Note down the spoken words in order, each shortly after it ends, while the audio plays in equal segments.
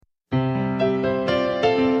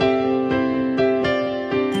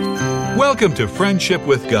Welcome to Friendship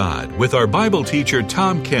with God with our Bible teacher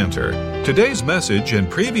Tom Cantor. Today's message and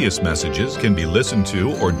previous messages can be listened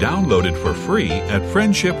to or downloaded for free at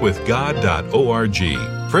friendshipwithgod.org.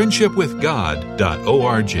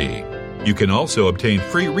 Friendshipwithgod.org. You can also obtain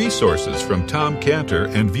free resources from Tom Cantor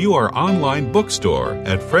and view our online bookstore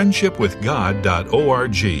at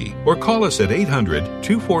friendshipwithgod.org or call us at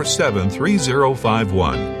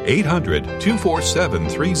 800-247-3051.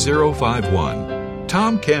 800-247-3051.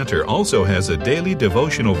 Tom Cantor also has a daily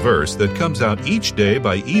devotional verse that comes out each day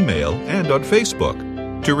by email and on Facebook.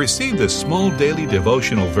 To receive this small daily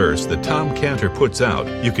devotional verse that Tom Cantor puts out,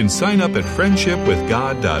 you can sign up at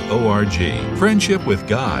friendshipwithgod.org,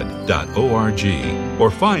 friendshipwithgod.org, or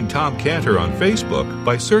find Tom Cantor on Facebook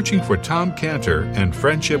by searching for Tom Cantor and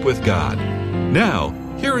Friendship with God. Now,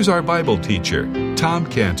 here is our Bible teacher, Tom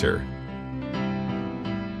Cantor.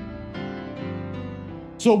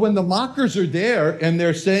 So when the mockers are there and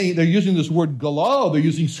they're using this word galal, they're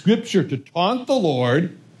using scripture to taunt the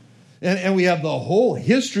Lord, and we have the whole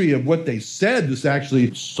history of what they said. This is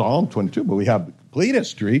actually Psalm 22, but we have the complete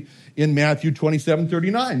history in Matthew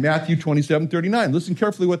 27:39. Matthew 27:39. Listen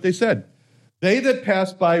carefully what they said. They that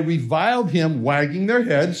passed by reviled him, wagging their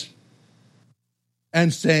heads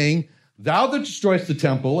and saying, Thou that destroyest the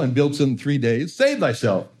temple and buildest it in 3 days, save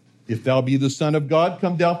thyself. If thou be the Son of God,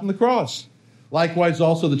 come down from the cross. Likewise,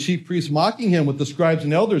 also the chief priests mocking him with the scribes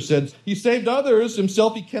and elders said, He saved others,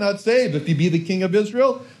 himself he cannot save. If he be the King of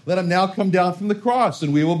Israel, let him now come down from the cross,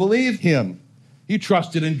 and we will believe him. He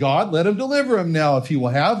trusted in God, let him deliver him now if he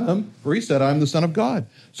will have him, for he said, I am the Son of God.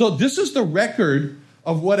 So this is the record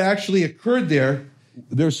of what actually occurred there.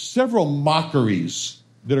 There's several mockeries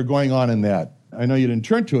that are going on in that. I know you didn't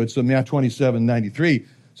turn to it, so Matthew 27:93.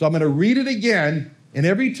 So I'm going to read it again, and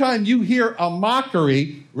every time you hear a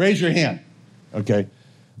mockery, raise your hand. Okay.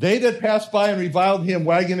 They that passed by and reviled him,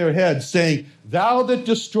 wagging their heads, saying, Thou that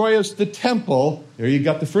destroyest the temple. There you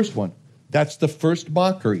got the first one. That's the first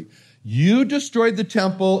mockery. You destroyed the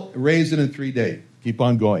temple, raise it in 3 days. Keep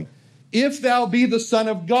on going. If thou be the Son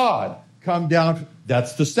of God, come down.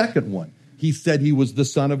 That's the second one. He said he was the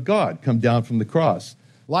Son of God. Come down from the cross.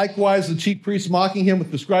 Likewise, the chief priests mocking him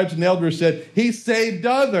with the scribes and elders said, He saved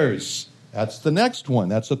others. That's the next one.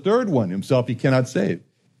 That's the third one. Himself he cannot save.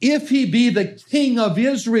 If he be the King of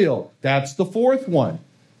Israel, that's the fourth one.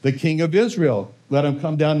 The King of Israel, let him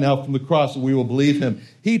come down now from the cross and we will believe him.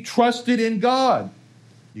 He trusted in God.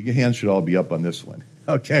 Your hands should all be up on this one.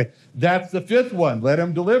 Okay, that's the fifth one. Let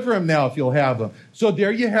him deliver him now if you'll have him. So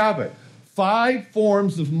there you have it. 5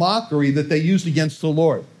 forms of mockery that they used against the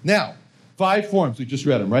Lord. Now, 5 forms, we just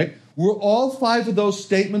read them, right? Were all 5 of those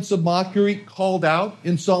statements of mockery called out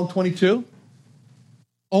in Psalm 22?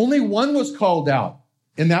 Only one was called out.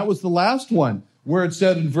 And that was the last one, where it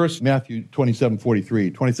said in verse Matthew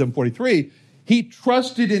 27:43, he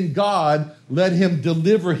trusted in God, let him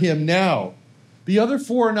deliver him now. The other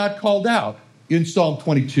 4 are not called out in Psalm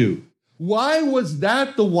 22. Why was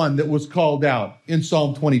that the one that was called out in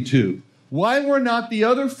Psalm 22? Why were not the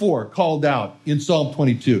other 4 called out in Psalm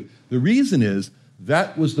 22? The reason is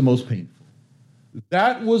that was the most painful.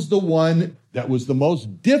 That was the one that was the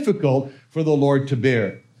most difficult for the Lord to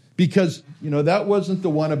bear. Because, that wasn't the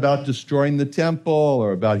one about destroying the temple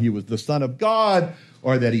or about he was the Son of God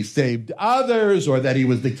or that he saved others or that he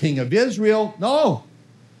was the King of Israel. No.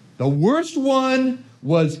 The worst one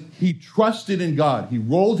was he trusted in God. He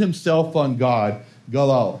rolled himself on God,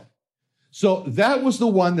 Galal. So that was the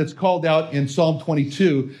one that's called out in Psalm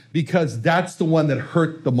 22 because that's the one that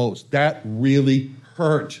hurt the most. That really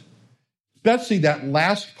hurt. Especially that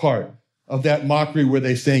last part of that mockery where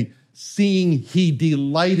they say, seeing he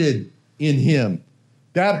delighted in him.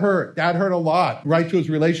 That hurt. That hurt a lot. Right to his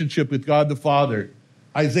relationship with God the Father.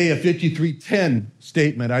 Isaiah 53:10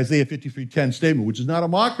 statement, which is not a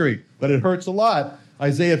mockery, but it hurts a lot.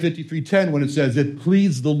 Isaiah 53:10 when it says, It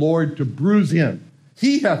pleased the Lord to bruise him.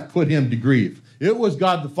 He hath put him to grief. It was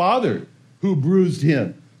God the Father who bruised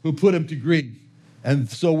him, who put him to grief. And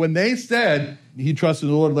so when they said, he trusted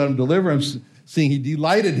in the Lord, let him deliver him, seeing he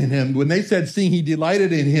delighted in him. When they said, seeing he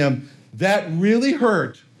delighted in him, that really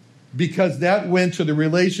hurt because that went to the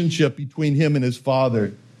relationship between him and his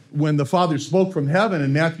Father. When the Father spoke from heaven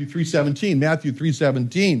in Matthew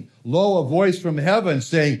 3:17, lo, a voice from heaven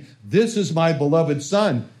saying, This is my beloved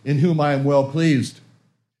Son, in whom I am well pleased.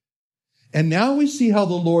 And now we see how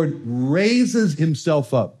the Lord raises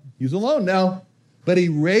himself up. He's alone now, but he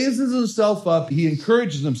raises himself up. He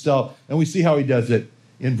encourages himself, and we see how he does it.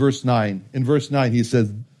 In verse 9, he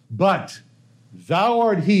says, But thou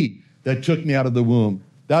art he that took me out of the womb.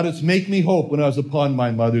 Thou didst make me hope when I was upon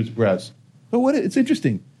my mother's breast. But it's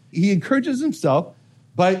interesting. He encourages himself,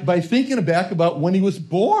 by thinking back about when he was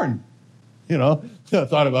born. I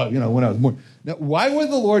thought about, when I was born. Now, why would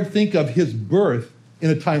the Lord think of his birth in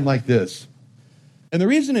a time like this? And the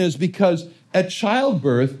reason is because at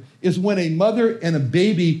childbirth is when a mother and a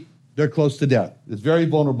baby, they're close to death. It's a very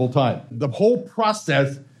vulnerable time. The whole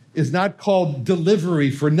process is not called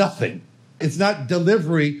delivery for nothing. It's not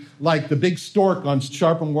delivery like the big stork on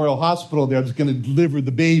Sharp Memorial Hospital that's going to deliver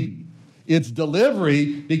the baby. It's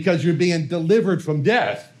delivery because you're being delivered from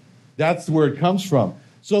death. That's where it comes from.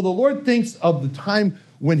 So the Lord thinks of the time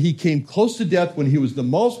when he came close to death, when he was the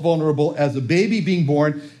most vulnerable as a baby being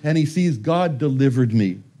born, and he sees God delivered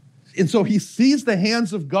me. And so he sees the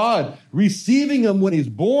hands of God receiving him when he's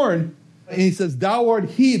born, and he says, thou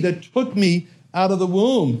art he that took me out of the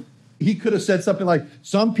womb. He could have said something like,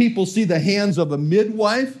 some people see the hands of a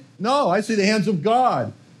midwife. No, I see the hands of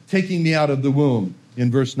God taking me out of the womb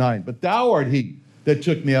in verse 9. But thou art he that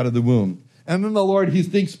took me out of the womb. And then the Lord, he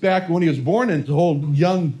thinks back when he was born and his whole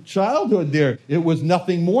young childhood there. It was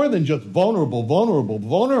nothing more than just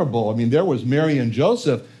vulnerable. I mean, there was Mary and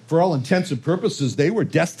Joseph. For all intents and purposes, they were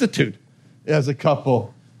destitute as a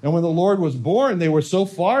couple. And when the Lord was born, they were so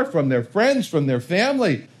far from their friends, from their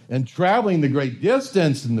family, and traveling the great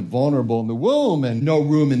distance, and the vulnerable in the womb, and no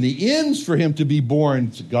room in the inns for him to be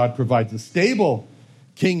born. So God provides a stable.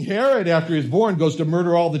 King Herod, after he's born, goes to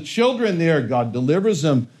murder all the children there. God delivers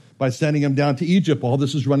him by sending him down to Egypt. All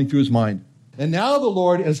this is running through his mind. And now the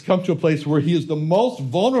Lord has come to a place where he is the most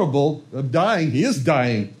vulnerable of dying. He is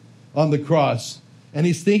dying on the cross. And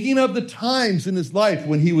he's thinking of the times in his life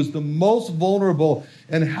when he was the most vulnerable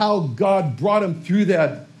and how God brought him through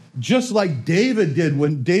that, just like David did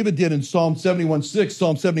in Psalm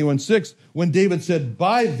 71:6, when David said,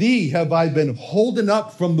 by thee have I been holden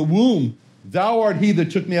up from the womb. Thou art he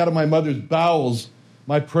that took me out of my mother's bowels.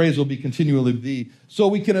 My praise will be continually of thee. So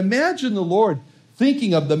we can imagine the Lord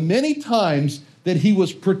thinking of the many times that he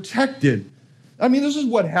was protected. I mean, this is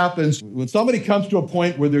what happens when somebody comes to a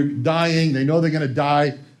point where they're dying, they know they're going to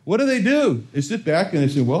die. What do? They sit back and they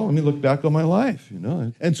say, well, let me look back on my life,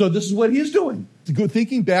 And so this is what he's doing,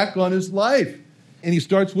 thinking back on his life. And he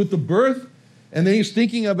starts with the birth, and then he's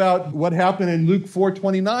thinking about what happened in Luke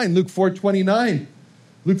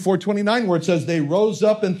 4:29, where it says, they rose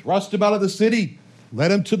up and thrust him out of the city, led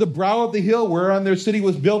him to the brow of the hill whereon their city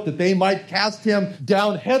was built, that they might cast him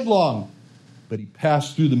down headlong. But he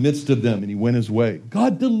passed through the midst of them, and he went his way.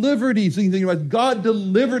 God delivered me. He's thinking about, God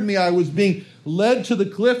delivered me. I was being led to the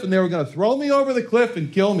cliff, and they were going to throw me over the cliff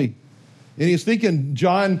and kill me. And he's thinking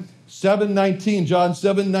John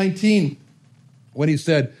 7:19, when he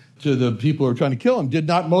said to the people who were trying to kill him, did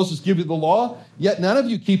not Moses give you the law? Yet none of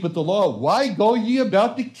you keepeth the law. Why go ye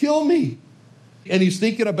about to kill me? And he's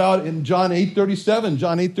thinking about in John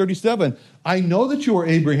 8:37, I know that you are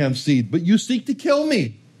Abraham's seed, but you seek to kill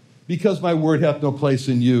me, because my word hath no place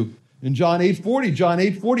in you. In John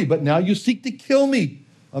 8:40, but now you seek to kill me,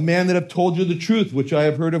 a man that have told you the truth, which I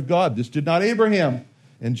have heard of God. This did not Abraham.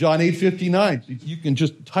 In John 8:59, you can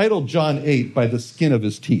just title John 8 by the skin of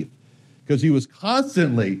his teeth, because he was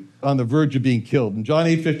constantly on the verge of being killed. In John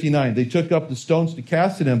 8:59, they took up the stones to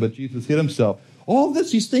cast at him, but Jesus hid himself. All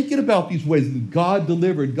this, he's thinking about these ways that God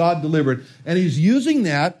delivered. And he's using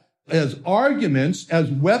that as arguments, as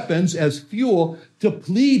weapons, as fuel to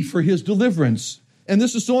plead for his deliverance. And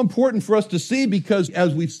this is so important for us to see, because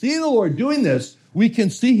as we see the Lord doing this, we can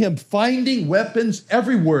see him finding weapons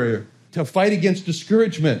everywhere to fight against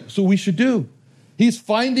discouragement. So we should do. He's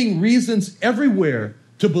finding reasons everywhere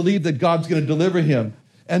to believe that God's going to deliver him.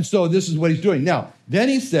 And so this is what he's doing. Now, then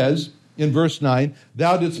he says in verse 9,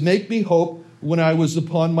 thou didst make me hope when I was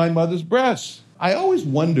upon my mother's breast. I always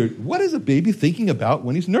wondered, what is a baby thinking about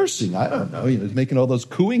when he's nursing? I don't know. He's making all those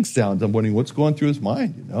cooing sounds. I'm wondering what's going through his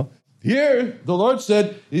mind, Here, the Lord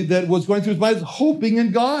said that what's going through his mind is hoping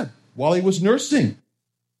in God while he was nursing.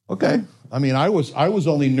 Okay. I mean, I was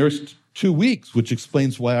only nursed 2 weeks, which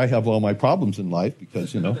explains why I have all my problems in life,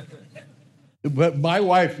 because, But my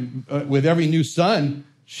wife, with every new son,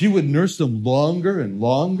 she would nurse them longer and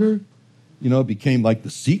longer. It became like the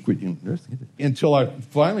secret, nursing. Until our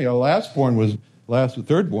thirdborn,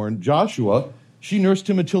 Joshua, she nursed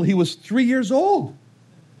him until he was 3 years old.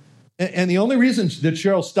 And the only reason that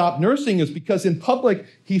Cheryl stopped nursing is because in public,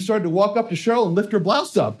 he started to walk up to Cheryl and lift her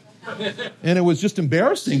blouse up. And it was just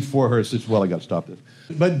embarrassing for her. So she said, well, I got to stop this.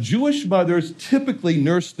 But Jewish mothers typically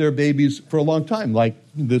nurse their babies for a long time, like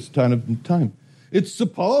this kind of time. It's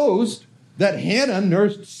supposed that Hannah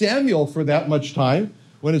nursed Samuel for that much time.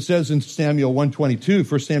 When it says in 1 Samuel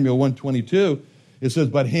 1:22, it says,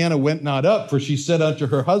 but Hannah went not up, for she said unto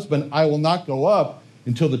her husband, I will not go up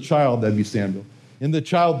until the child, that'd be Samuel, and the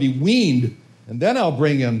child be weaned, and then I'll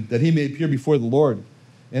bring him, that he may appear before the Lord.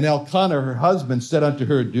 And Elkanah, her husband, said unto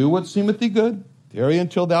her, Do what seemeth thee good. Tarry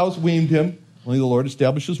until thou hast weaned him. Only the Lord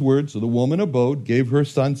established his word. So the woman abode, gave her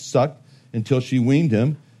son suck until she weaned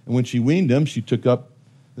him. And when she weaned him, she took up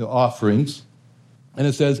the offerings. And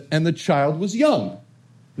it says, and the child was young.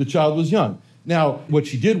 The child was young. Now, what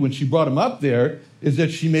she did when she brought him up there is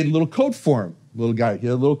that she made a little coat for him. Little guy, he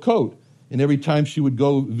had a little coat. And every time she would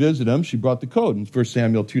go visit him, she brought the coat. In 1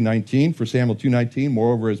 Samuel 2:19,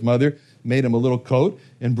 moreover, his mother made him a little coat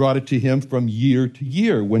and brought it to him from year to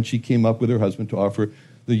year when she came up with her husband to offer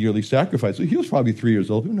the yearly sacrifice. So he was probably 3 years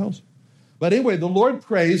old, who knows? But anyway, the Lord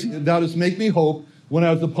prays, thou dost make me hope when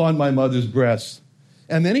I was upon my mother's breast.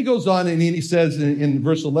 And then he goes on and he says in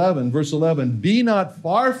verse 11, be not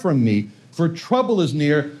far from me, for trouble is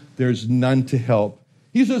near, there's none to help.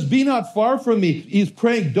 He says, be not far from me. He's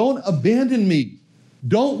praying, don't abandon me.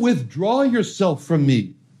 Don't withdraw yourself from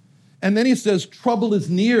me. And then he says, trouble is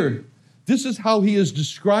near. This is how he is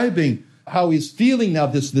describing how he's feeling now,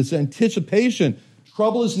 this anticipation.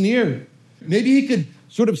 Trouble is near. Maybe he could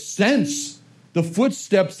sort of sense the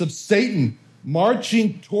footsteps of Satan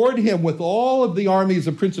marching toward him with all of the armies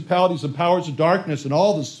of principalities and powers of darkness and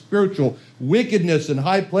all the spiritual wickedness in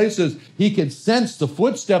high places. He can sense the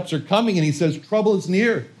footsteps are coming, and he says, trouble is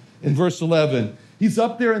near in verse 11. He's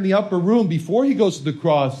up there in the upper room before he goes to the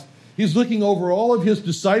cross. He's looking over all of his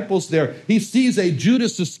disciples there. He sees a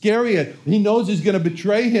Judas Iscariot. He knows he's going to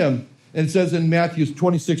betray him. And it says in Matthew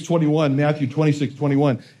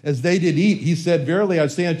 26:21, as they did eat, he said, verily I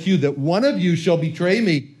say unto you that one of you shall betray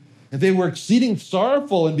me. And they were exceeding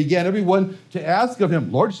sorrowful and began everyone to ask of him,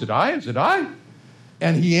 Lord, is it I? Is it I?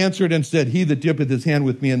 And he answered and said, he that dippeth his hand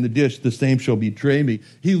with me in the dish, the same shall betray me.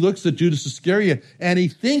 He looks at Judas Iscariot and he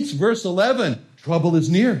thinks, verse 11, trouble is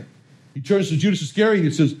near. He turns to Judas Iscariot and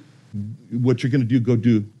he says, what you're going to do, go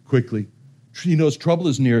do quickly. He knows trouble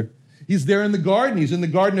is near. He's there in the garden. He's in the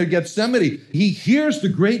Garden of Gethsemane. He hears the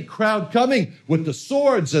great crowd coming with the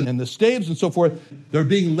swords and the staves and so forth. They're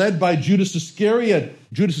being led by Judas Iscariot.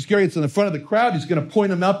 Judas Iscariot's in the front of the crowd. He's going to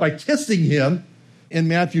point him out by kissing him in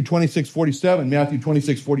Matthew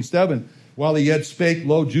 26:47. While he yet spake,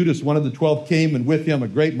 lo, Judas, one of the 12, came, and with him a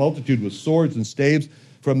great multitude with swords and staves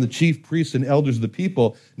from the chief priests and elders of the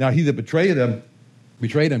people. Now he that betrayed him,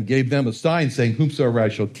 gave them a sign, saying, whomsoever I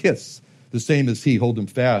shall kiss, the same as he, hold him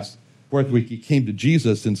fast. Forthwith he came to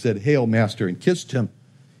Jesus and said, hail, master, and kissed him.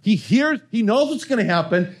 He knows what's going to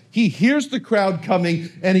happen. He hears the crowd coming,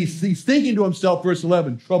 and he's thinking to himself, verse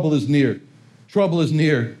 11, trouble is near. Trouble is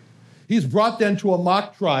near. He's brought then to a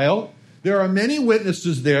mock trial. There are many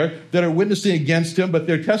witnesses there that are witnessing against him, but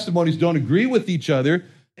their testimonies don't agree with each other,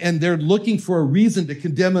 and they're looking for a reason to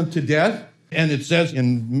condemn him to death. And it says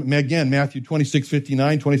in, again, Matthew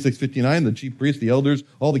 26:59, the chief priests, the elders,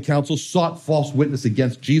 all the council sought false witness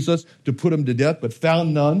against Jesus to put him to death, but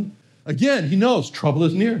found none. Again, he knows trouble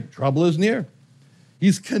is near. Trouble is near.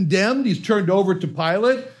 He's condemned. He's turned over to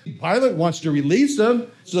Pilate. Pilate wants to release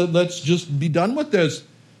him, so let's just be done with this.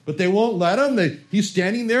 But they won't let him. He's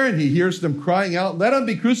standing there, and he hears them crying out, let him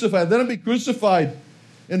be crucified, let him be crucified.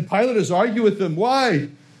 And Pilate is arguing with them, why?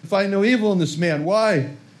 Find no evil in this man,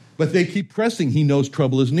 why? But they keep pressing. He knows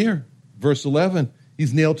trouble is near. Verse 11,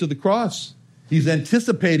 he's nailed to the cross. He's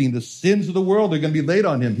anticipating the sins of the world are going to be laid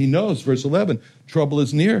on him. He knows, verse 11, trouble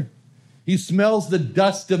is near. He smells the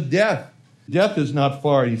dust of death. Death is not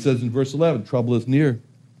far, he says in verse 11, trouble is near.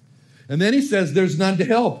 And then he says there's none to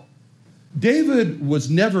help. David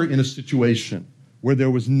was never in a situation where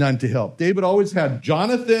there was none to help. David always had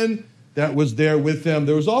Jonathan that was there with him.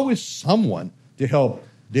 There was always someone to help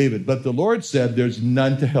David. But the Lord said, there's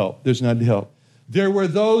none to help. There's none to help. There were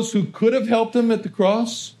those who could have helped him at the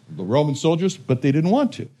cross, the Roman soldiers, but they didn't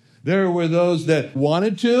want to. There were those that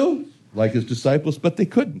wanted to, like his disciples, but they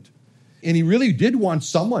couldn't. And he really did want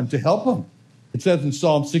someone to help him. It says in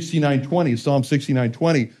Psalm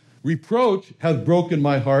 69:20, reproach hath broken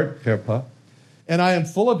my heart, Herpa, and I am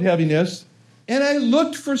full of heaviness, and I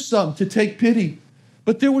looked for some to take pity,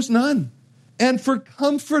 but there was none, and for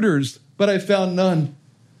comforters, but I found none.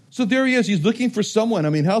 So there he is. He's looking for someone. I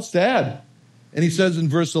mean, how sad. And he says in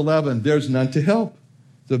verse 11, there's none to help.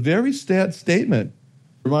 It's a very sad statement.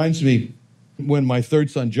 It reminds me when my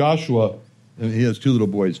third son, Joshua, and he has two little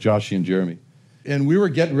boys, Joshua and Jeremy, and we were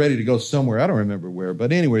getting ready to go somewhere. I don't remember where.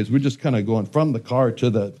 But anyways, we're just kind of going from the car to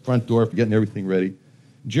the front door, getting everything ready.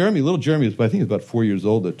 Little Jeremy was, I think he was about 4 years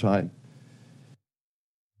old at the time.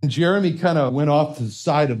 And Jeremy kind of went off to the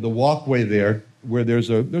side of the walkway there where there's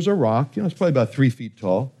a rock. It's probably about 3 feet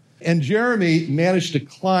tall. And Jeremy managed to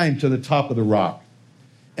climb to the top of the rock.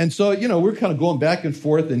 And so, we're kind of going back and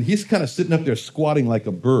forth, and he's kind of sitting up there squatting like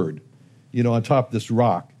a bird. on top of this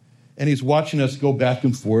rock. And he's watching us go back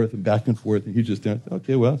and forth and back and forth. And he's just there,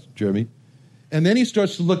 okay, well, it's Jeremy. And then he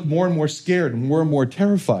starts to look more and more scared and more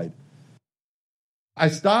terrified. I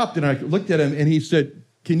stopped and I looked at him and he said,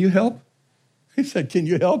 can you help? He said, can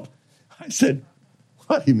you help? I said,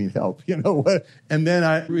 what do you mean help? What? And then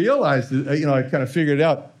I realized, I kind of figured it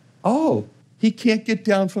out. Oh, he can't get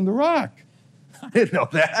down from the rock. I didn't know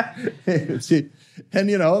that. See, and,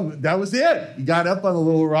 that was it. He got up on the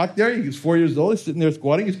little rock there. He was 4 years old. He's sitting there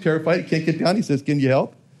squatting. He's terrified. He can't get down. He says, can you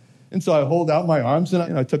help? And so I hold out my arms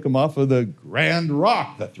and I took him off of the grand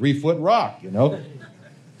rock, the 3-foot rock, So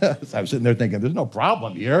I was sitting there thinking, there's no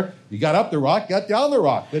problem here. He got up the rock, got down the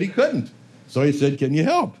rock, but he couldn't. So he said, can you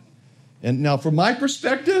help? And now from my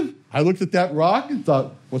perspective, I looked at that rock and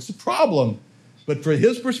thought, what's the problem? But for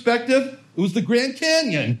his perspective, it was the Grand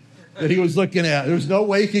Canyon that he was looking at. There was no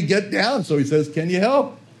way he could get down. So he says, can you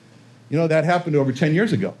help? That happened over 10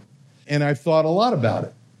 years ago. And I've thought a lot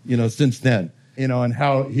about it, since then, and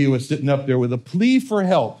how he was sitting up there with a plea for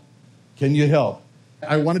help. Can you help?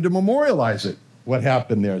 I wanted to memorialize it, what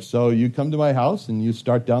happened there. So you come to my house and you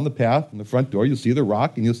start down the path in the front door. You'll see the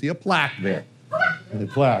rock and you'll see a plaque there. And the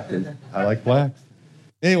plaque, I like plaques.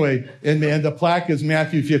 Anyway, and the plaque is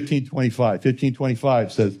Matthew 15:25.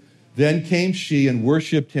 15:25 says, then came she and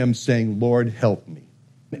worshiped him, saying, Lord, help me.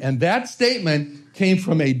 And that statement came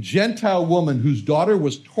from a Gentile woman whose daughter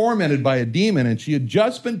was tormented by a demon, and she had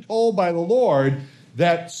just been told by the Lord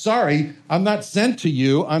that, sorry, I'm not sent to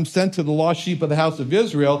you. I'm sent to the lost sheep of the house of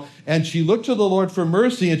Israel. And she looked to the Lord for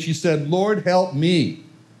mercy, and she said, Lord, help me.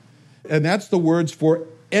 And that's the words for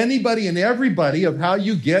anybody and everybody of how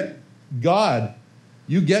you get God.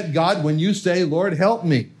 You get God when you say, Lord, help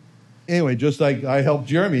me. Anyway, just like I helped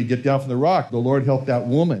Jeremy get down from the rock, the Lord helped that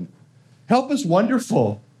woman. Help is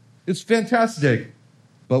wonderful. It's fantastic.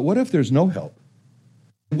 But what if there's no help?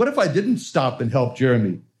 What if I didn't stop and help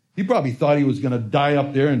Jeremy? He probably thought he was going to die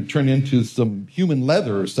up there and turn into some human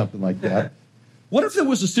leather or something like that. What if there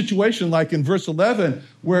was a situation like in verse 11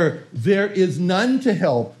 where there is none to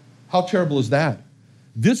help? How terrible is that?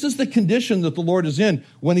 This is the condition that the Lord is in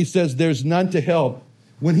when he says there's none to help.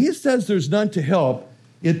 When he says there's none to help,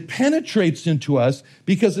 it penetrates into us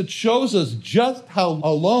because it shows us just how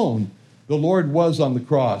alone the Lord was on the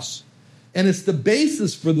cross. And it's the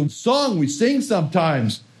basis for the song we sing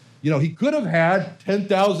sometimes. He could have had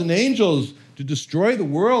 10,000 angels to destroy the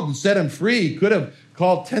world and set him free. He could have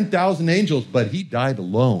called 10,000 angels, but he died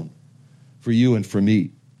alone for you and for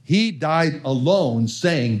me. He died alone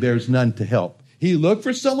saying there's none to help. He looked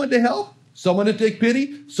for someone to help, someone to take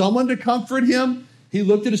pity, someone to comfort him. He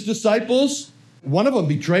looked at his disciples. One of them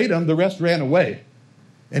betrayed him. The rest ran away.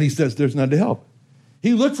 And he says, there's none to help.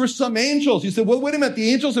 He looked for some angels. He said, well, wait a minute.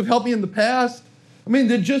 The angels have helped me in the past.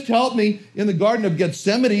 They just helped me in the Garden of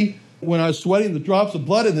Gethsemane when I was sweating the drops of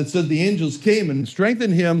blood. And it says the angels came and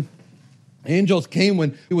strengthened him. Angels came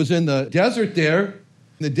when he was in the desert there,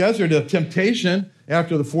 in the desert of temptation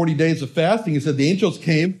after the 40 days of fasting. He said the angels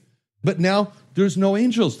came. But now there's no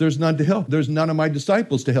angels. There's none to help. There's none of my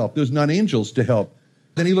disciples to help. There's none angels to help.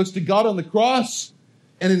 Then he looks to God on the cross,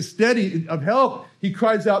 and instead of help, he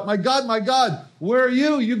cries out, my God, where are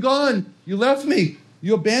you? You gone. You left me.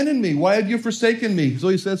 You abandoned me. Why have you forsaken me? So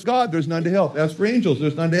he says, God, there's none to help. As for angels,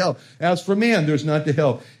 there's none to help. As for man, there's none to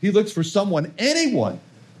help. He looks for someone, anyone,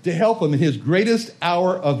 to help him in his greatest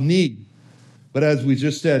hour of need. But as we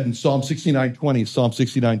just said in Psalm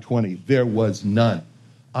 69:20, there was none.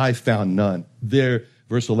 I found none. There,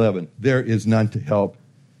 verse 11, there is none to help.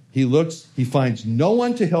 He looks, he finds no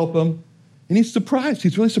one to help him, and he's surprised.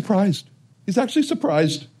 He's really surprised. He's actually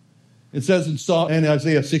surprised. It says in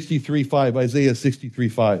Isaiah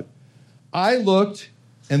 63:5, I looked,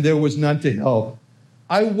 and there was none to help.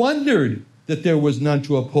 I wondered that there was none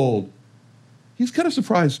to uphold. He's kind of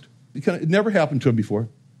surprised. It never happened to him before.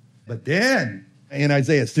 But then, in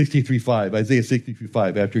Isaiah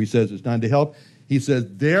 63:5, after he says there's none to help, he says,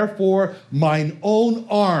 therefore mine own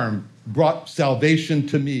arm brought salvation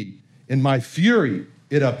to me. In my fury,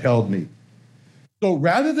 it upheld me. So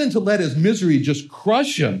rather than to let his misery just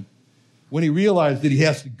crush him when he realized that he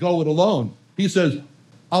has to go it alone, he says,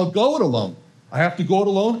 I'll go it alone. I have to go it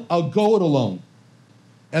alone. I'll go it alone.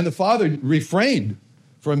 And the Father refrained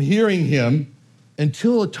from hearing him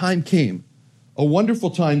until a time came, a wonderful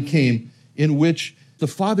time came in which the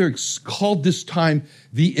Father called this time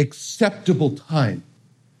the acceptable time.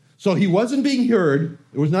 So he wasn't being heard,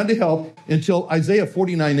 there was none to help, until Isaiah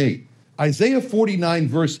 49:8. Isaiah 49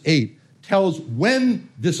 verse 8 tells when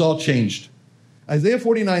this all changed. Isaiah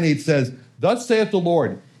 49:8 says, thus saith the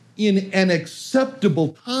Lord, in an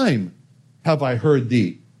acceptable time have I heard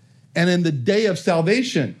thee, And in the day of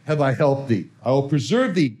salvation have I helped thee. I will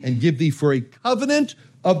preserve thee and give thee for a covenant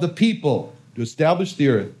of the people to establish the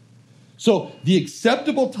earth. So the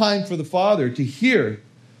acceptable time for the Father to hear,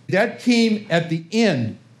 that came at the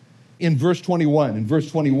end in verse 21. In verse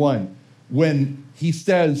 21, when he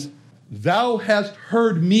says, thou hast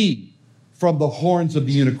heard me from the horns of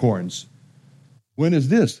the unicorns. When is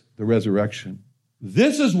this? The resurrection.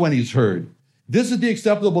 This is when he's heard. This is the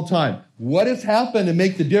acceptable time. What has happened to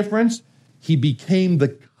make the difference? He became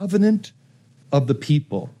the covenant of the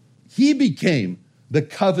people. He became the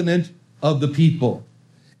covenant of the people.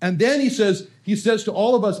 And then he says to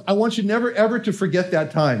all of us, I want you never, ever to forget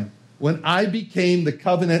that time when I became the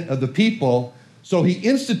covenant of the people. So he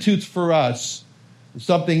institutes for us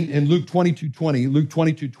something in Luke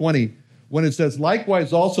 22:20, when it says,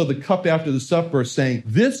 likewise also the cup after the supper, saying,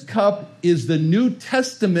 this cup is the New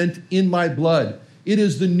Testament in my blood. It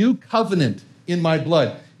is the new covenant in my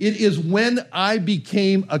blood. It is when I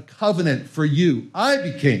became a covenant for you. I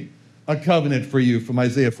became a covenant for you, from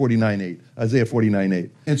Isaiah 49:8.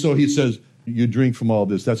 And so he says, you drink from all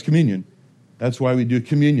this. That's communion. That's why we do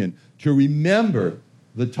communion. To remember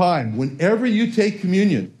the time, whenever you take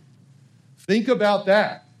communion, think about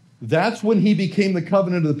that. That's when he became the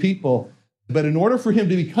covenant of the people. But in order for him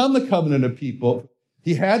to become the covenant of people,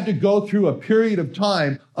 he had to go through a period of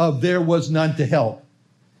time of there was none to help.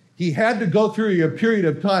 He had to go through a period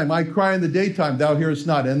of time. I cry in the daytime, thou hearest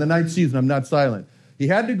not. In the night season, I'm not silent. He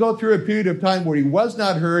had to go through a period of time where he was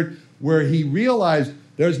not heard, where he realized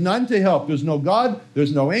there's none to help. There's no God,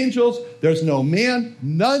 there's no angels, there's no man,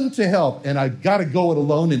 none to help. And I've got to go it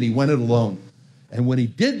alone, and he went it alone. And when he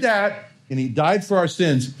did that, and he died for our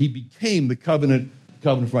sins, he became the covenant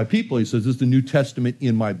for my people. He says, this is the New Testament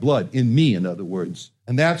in my blood, in me, in other words.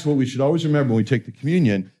 And that's what we should always remember when we take the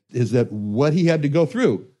communion, is that what he had to go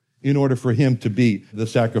through in order for him to be the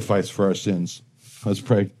sacrifice for our sins. Let's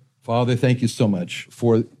pray. Father, thank you so much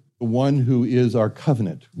for the one who is our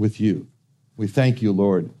covenant with you. We thank you,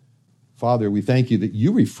 Lord. Father, we thank you that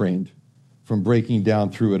you refrained from breaking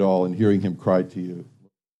down through it all and hearing him cry to you.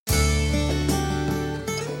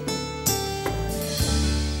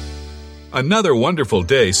 Another wonderful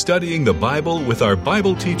day studying the Bible with our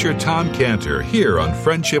Bible teacher Tom Cantor here on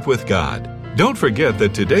Friendship with God. Don't forget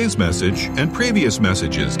that today's message and previous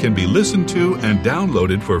messages can be listened to and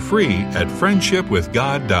downloaded for free at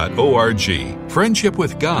friendshipwithgod.org.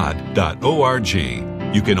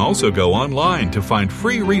 Friendshipwithgod.org. You can also go online to find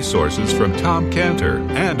free resources from Tom Cantor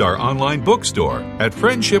and our online bookstore at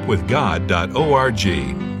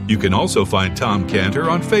friendshipwithgod.org. You can also find Tom Cantor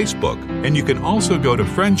on Facebook, and you can also go to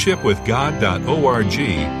friendshipwithgod.org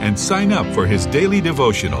and sign up for his daily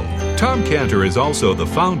devotional. Tom Cantor is also the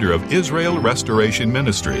founder of Israel Restoration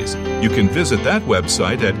Ministries. You can visit that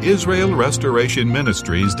website at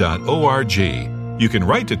israelrestorationministries.org. You can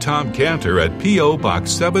write to Tom Cantor at P.O.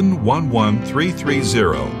 Box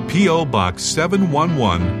 711330, P.O. Box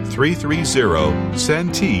 711330,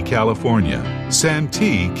 Santee, California.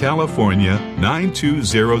 Santee, California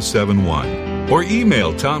 92071. Or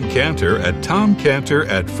email Tom Cantor at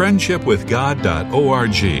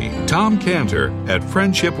tomcantor@friendshipwithgod.org. Tom Cantor at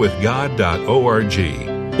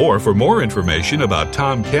friendshipwithgod.org. Or for more information about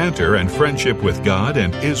Tom Cantor and Friendship with God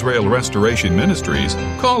and Israel Restoration Ministries,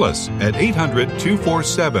 call us at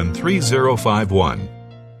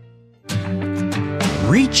 800-247-3051.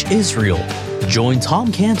 Reach Israel. Join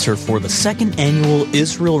Tom Cantor for the second annual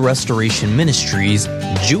Israel Restoration Ministries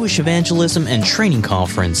Jewish Evangelism and Training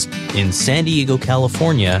Conference in San Diego,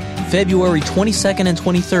 California, February 22nd and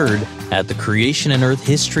 23rd at the Creation and Earth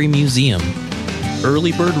History Museum.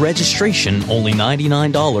 Early bird registration, only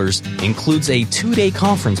 $99, includes a 2-day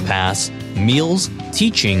conference pass, meals,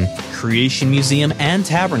 teaching, Creation Museum and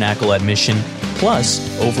Tabernacle admission, plus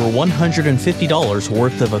over $150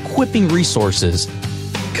 worth of equipping resources.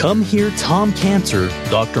 Come hear Tom Cantor,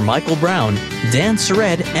 Dr. Michael Brown, Dan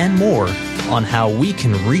Sered, and more on how we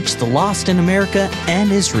can reach the lost in America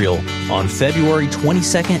and Israel on February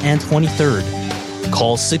 22nd and 23rd.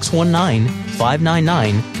 Call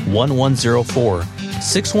 619-599-1104,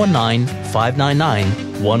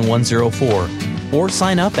 619-599-1104, or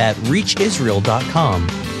sign up at reachisrael.com.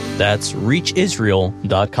 That's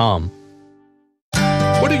reachisrael.com.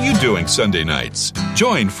 What are you doing Sunday nights?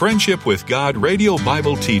 Join Friendship with God radio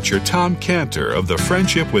Bible teacher Tom Cantor of the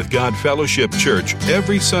Friendship with God Fellowship Church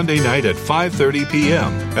every Sunday night at 5:30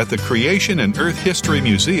 p.m. at the Creation and Earth History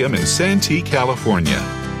Museum in Santee, California.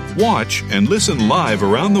 Watch and listen live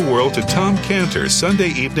around the world to Tom Cantor Sunday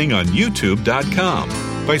evening on YouTube.com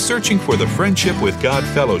by searching for the Friendship with God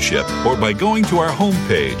Fellowship or by going to our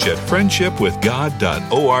homepage at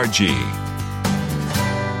friendshipwithgod.org.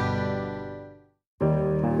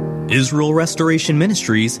 Israel Restoration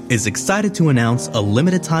Ministries is excited to announce a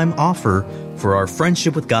limited-time offer for our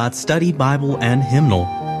Friendship with God Study Bible and Hymnal.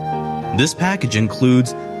 This package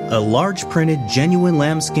includes a large printed genuine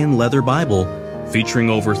lambskin leather Bible featuring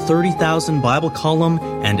over 30,000 Bible column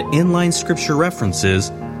and inline scripture references,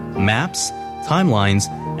 maps, timelines,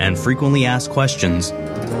 and frequently asked questions.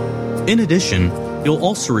 In addition, you'll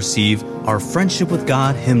also receive our Friendship with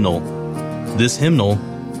God hymnal. This hymnal,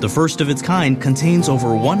 the first of its kind, contains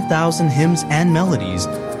over 1,000 hymns and melodies,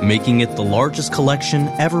 making it the largest collection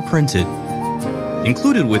ever printed.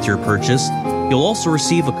 Included with your purchase, you'll also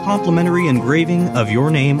receive a complimentary engraving of your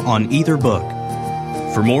name on either book.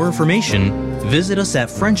 For more information, visit us at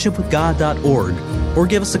friendshipwithgod.org or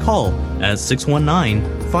give us a call at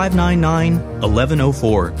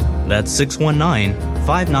 619-599-1104. That's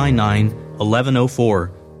 619-599-1104.